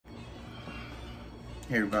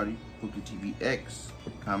Hey everybody, Bookie TVX,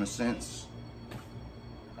 Common Sense.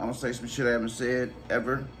 I'm gonna say some shit I haven't said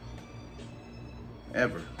ever.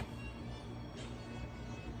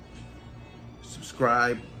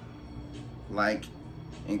 Subscribe, like,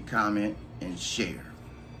 and comment, and share.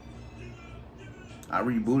 I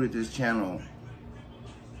rebooted this channel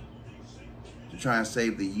to try and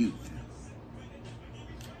save the youth.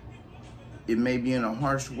 It may be in a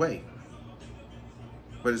harsh way,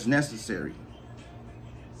 but it's necessary.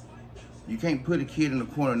 You can't put a kid in the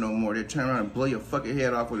corner no more. They'll turn around and blow your fucking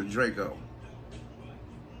head off with a Draco.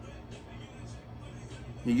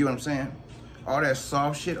 You get what I'm saying? All that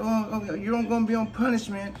soft shit. Oh, you're not gonna be on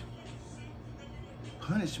punishment.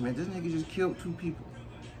 Punishment? This nigga just killed 2 people.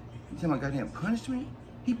 You tell my goddamn punishment?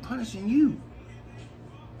 He punishing you.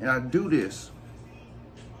 And I do this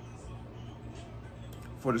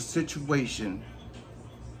for the situation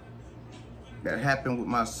that happened with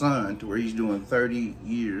my son, to where he's doing 30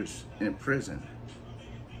 years in prison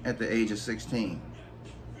at the age of 16.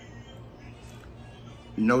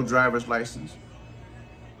 No driver's license.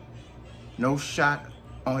 No shot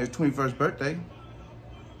on his 21st birthday.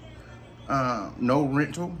 No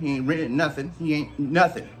rental. He ain't rented nothing. He ain't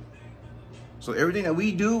nothing. So everything that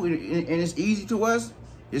we do, and it's easy to us,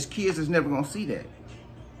 his kids is never gonna see that.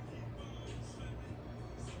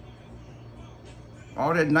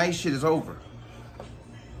 All that nice shit is over.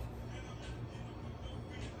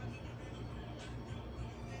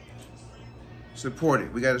 Support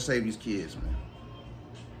it. We gotta save these kids, man.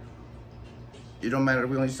 It don't matter if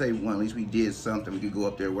we only save one. At least we did something. We could go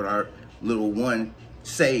up there with our little one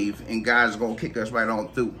save, and God's gonna kick us right on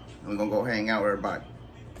through. And we're gonna go hang out with everybody.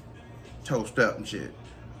 Toast up and shit.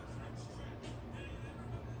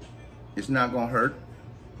 It's not gonna hurt.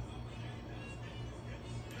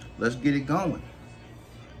 Let's get it going.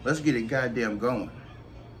 Let's get it goddamn going.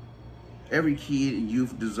 Every kid and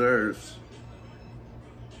youth deserves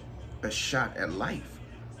a shot at life.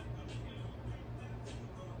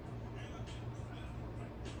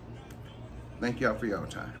 Thank y'all for y'all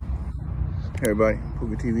time. Hey everybody,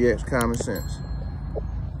 Bookie TVX, Common Sense.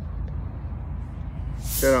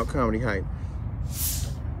 Shout out Comedy Hype.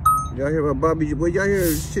 Y'all hear about Bobby? Boy, y'all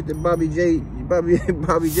hear shit that Bobby J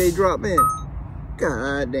dropped, man?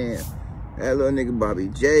 God damn. That little nigga Bobby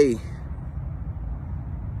J.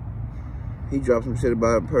 He dropped some shit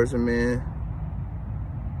about a person, man.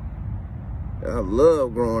 I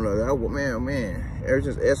love growing up. Man. Ever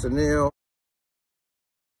since SNL.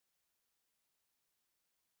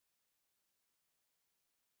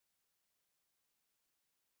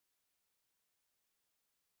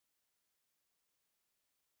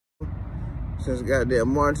 Since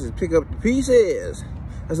goddamn Martin says pick up the pieces.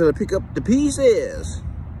 I said pick up the pieces.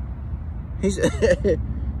 He said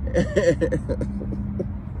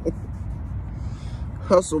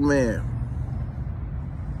hustle man.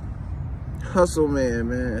 Hustle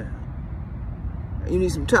man. You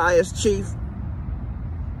need some tires, Chief?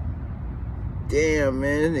 Damn,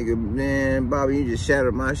 man. This nigga, man. Bobby, you just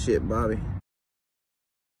shattered my shit, Bobby.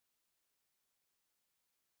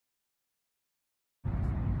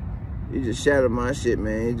 You just shattered my shit,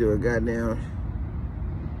 man. You do a goddamn...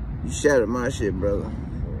 You shattered my shit, brother.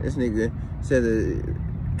 This nigga said that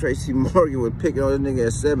Tracy Morgan was picking on this nigga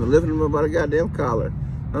at 7, lifting him up by the goddamn collar.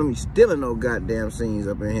 I don't be stealing no goddamn scenes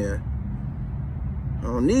up in here. I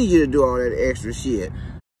don't need you to do all that extra shit.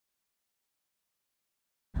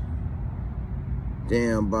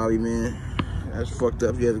 Damn, Bobby, man. That's fucked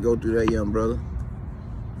up. You had to go through that, young brother.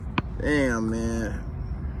 Damn, man.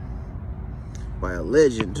 By a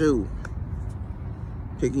legend, too.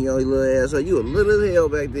 Picking your little ass up. You were little as hell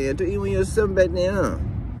back then, too. Even when you were 7 back then, huh?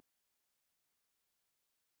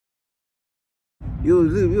 You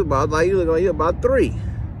look like you were about 3.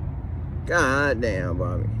 God damn,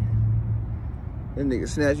 Bobby. This nigga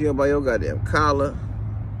snatch you up by your goddamn collar,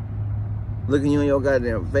 looking you in your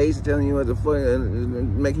goddamn face and telling you what the fuck,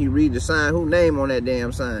 making you read the sign. Who name on that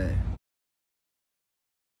damn sign?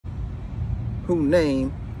 Who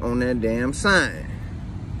name on that damn sign?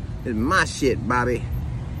 It's my shit, Bobby.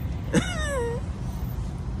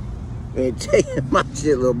 Man, taking my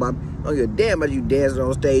shit, little Bobby. I don't give a damn about you dancing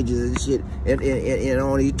on stages and shit, and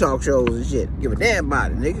on these talk shows and shit. Give a damn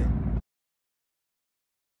about it, nigga.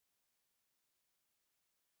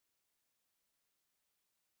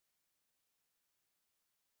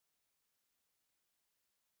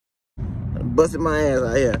 I'm busting my ass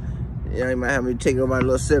out here. You ain't might have me take over my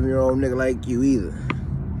little 7-year-old nigga like you either.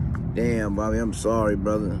 Damn, Bobby, I'm sorry,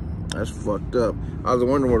 brother. That's fucked up. I was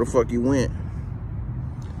wondering where the fuck you went.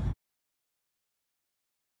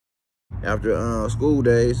 After school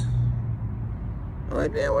days, I'm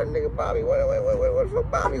like, damn, what nigga Bobby, what the fuck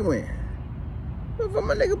Bobby went? Where the fuck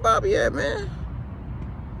my nigga Bobby at, man?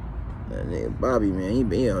 That nigga Bobby, man, he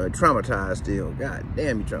traumatized still. God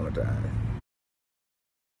damn, he traumatized.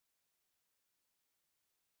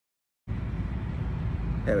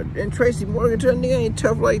 And Tracy Morgan tell nigga ain't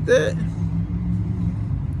tough like that.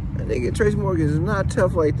 That nigga Tracy Morgan is not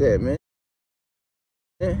tough like that, man.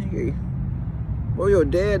 Boy, your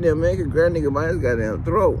dad there, man, could grab nigga by his goddamn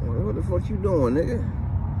throat. What the fuck you doing, nigga?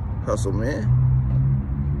 Hustle, man.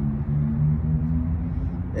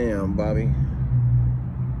 Damn, Bobby.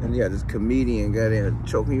 And you got this comedian goddamn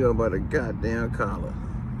choking you up by the goddamn collar.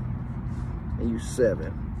 And you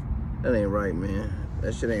 7. That ain't right, man.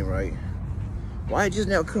 That shit ain't right. Why it just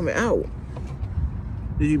now coming out?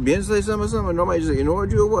 Did you been say something or something? Nobody just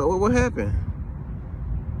ignored you or what? What happened?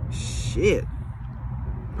 Shit.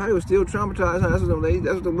 Probably was still traumatized. That's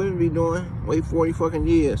what the women be doing. Wait 40 fucking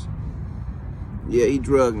years. Yeah, he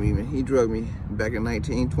drugged me, man. He drugged me back in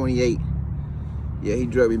 1928. Yeah, he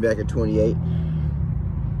drugged me back in 28.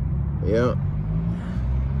 Yep.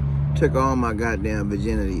 Took all my goddamn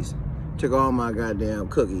virginities. Took all my goddamn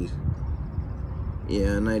cookies.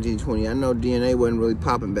 Yeah, 1920. I know DNA wasn't really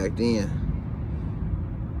popping back then.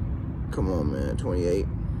 Come on, man. 28.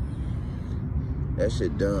 That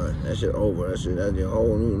shit done. That shit over. That's a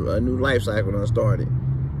whole new life cycle done started.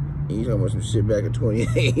 And you talking about some shit back in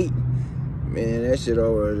 28. Man, that shit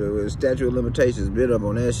over. The statute of limitations bit up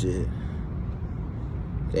on that shit.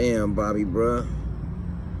 Damn, Bobby, bruh.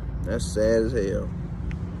 That's sad as hell.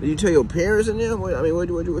 Did you tell your parents and them? I mean, what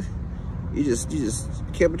you just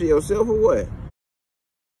kept it to yourself or what?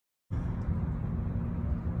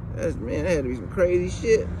 Man, that had to be some crazy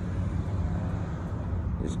shit.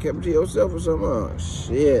 Just kept it to yourself or something? Oh,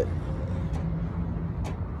 shit.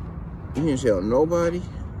 You didn't tell nobody?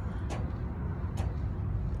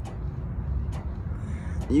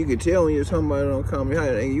 You could tell when you was talking about it on Comedy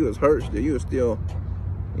High, you was hurt still. You was still,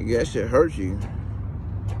 that shit hurt you.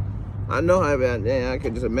 I know how about that. I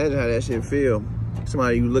could just imagine how that shit feel.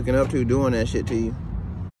 Somebody you looking up to doing that shit to you.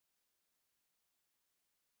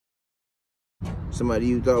 Somebody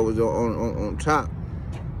you thought was on top.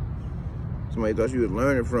 Somebody thought you was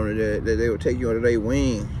learning from it, that they would take you under their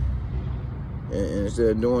wing. And instead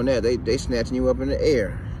of doing that, they snatching you up in the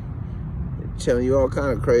air. Telling you all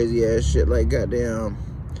kind of crazy ass shit like goddamn,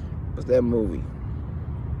 what's that movie?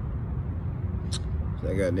 It's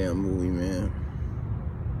that goddamn movie, man.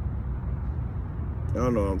 I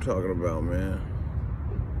don't know what I'm talking about, man.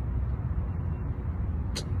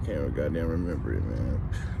 Can't goddamn remember it, man.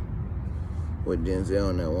 With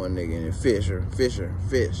Denzel and that one nigga in it, Fish.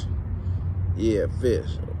 Yeah,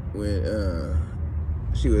 Fish. When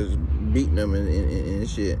she was beating him and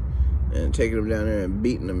shit, and taking him down there and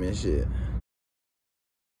beating him and shit.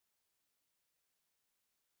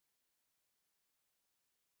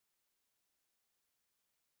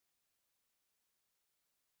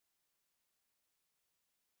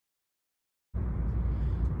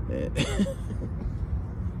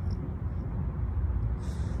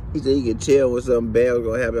 He said he could tell when something bad was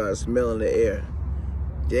gonna happen by the smell in the air.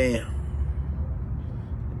 Damn.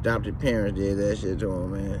 Adopted parents did that shit to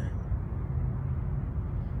him, man.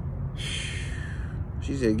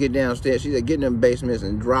 She said, get downstairs. She said, get in them basements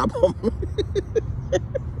and drop them.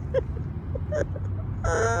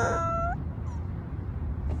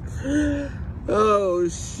 Oh,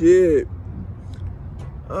 shit.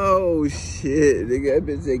 Oh, shit. That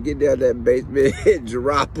bitch said, get down that basement and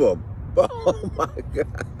drop them. Oh, my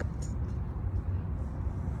God.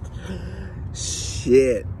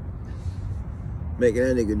 Shit. Making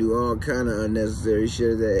that nigga do all kind of unnecessary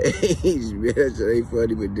shit at that age, man. That shit ain't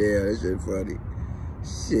funny, but damn, that shit funny.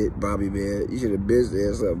 Shit, Bobby, man. You should have been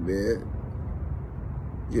there or something, man.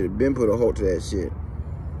 You should have been put a halt to that shit.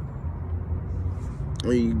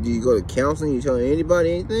 Do you go to counseling? You telling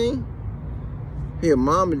anybody anything? Your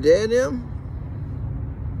mom and dad them?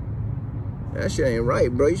 That shit ain't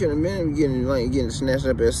right, bro. You shouldn't have been getting snatched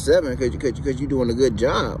up at 7 because you doing a good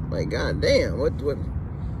job. Like, goddamn, what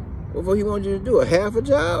he wanted you to do? A half a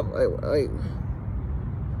job?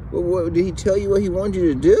 What did he tell you what he wanted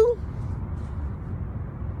you to do?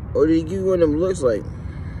 Or did he give you one of them looks like,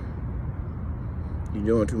 you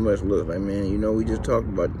doing too much looks? Like, man, you know, we just talked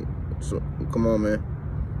about it. So, come on, man.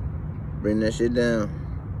 Bring that shit down.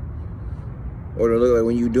 Or to look like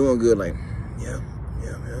when you doing good, like, yeah,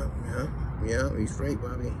 you straight,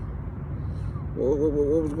 Bobby. What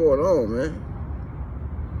was going on, man?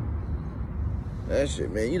 That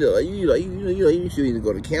shit, man. You should either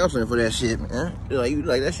go to counseling for that shit, man. You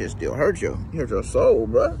like that shit still hurt you. It hurt your soul,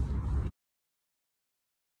 bro.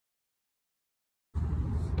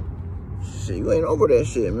 Shit. shit. You ain't over that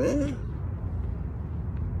shit, man.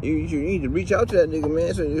 You need to reach out to that nigga,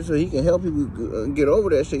 man, so he can help you get over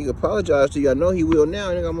that shit. He can apologize to you. I know he will now.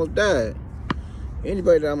 Nigga almost died.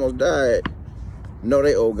 Anybody that almost died know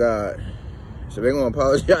they owe God. So they're going to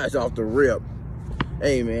apologize off the rip.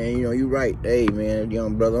 Hey, man, you know, you right. Hey, man,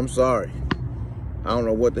 young brother, I'm sorry. I don't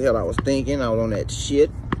know what the hell I was thinking. I was on that shit.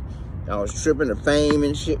 I was tripping. The fame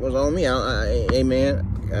and shit was on me. Hey,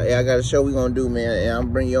 man, I got a show we going to do, man. And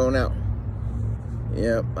I'm bring you on out.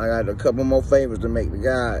 Yep, I got a couple more favors to make to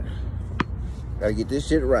God. Gotta get this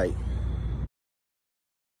shit right.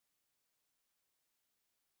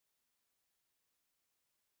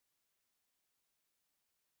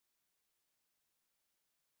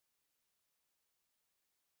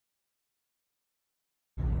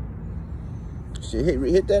 Shit,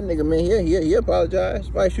 hit that nigga, man. He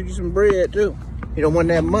apologized. Probably shoot you some bread, too. He don't want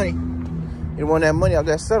that money. He don't want that money off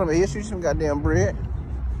that settlement. He'll shoot you some goddamn bread.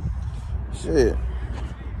 Shit.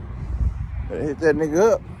 Better hit that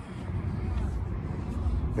nigga up.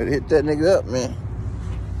 Better hit that nigga up, man.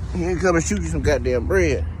 He ain't come and shoot you some goddamn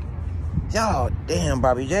bread. Y'all, damn,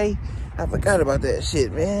 Bobby J. I forgot about that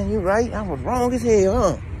shit, man. You right. I was wrong as hell,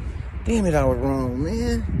 huh? Damn it, I was wrong,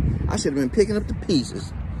 man. I should have been picking up the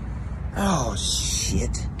pieces. Oh,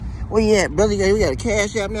 shit. Where you at, brother? You got a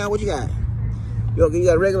cash app now? What you got? You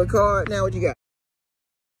got a regular card now? What you got?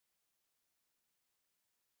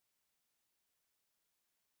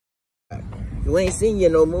 You ain't seen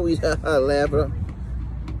yet no movies. Laughing.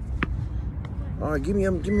 All right, give me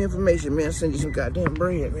information, man. I'll send you some goddamn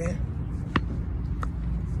bread, man.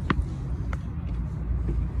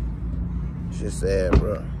 It's just sad,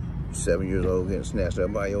 bro. 7 years old getting snatched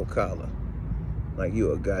up by your collar. Like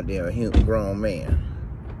you a goddamn human grown man.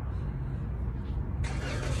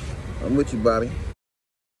 I'm with you, Bobby.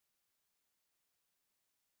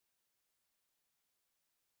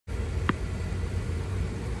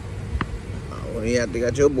 Oh, yeah, they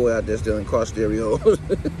got your boy out there stealing car stereos.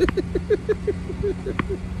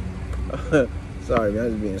 Sorry, man.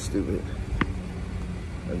 I'm just being stupid.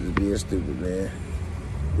 I'm just being stupid, man.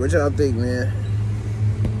 What y'all think, man?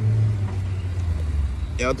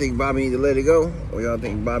 Y'all think Bobby need to let it go? Or y'all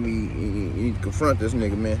think Bobby need to confront this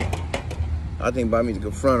nigga, man? I think Bobby need to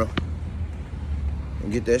confront him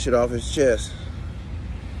and get that shit off his chest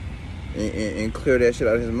and clear that shit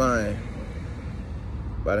out of his mind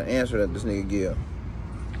by the answer that this nigga give.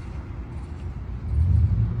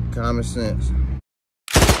 Common sense.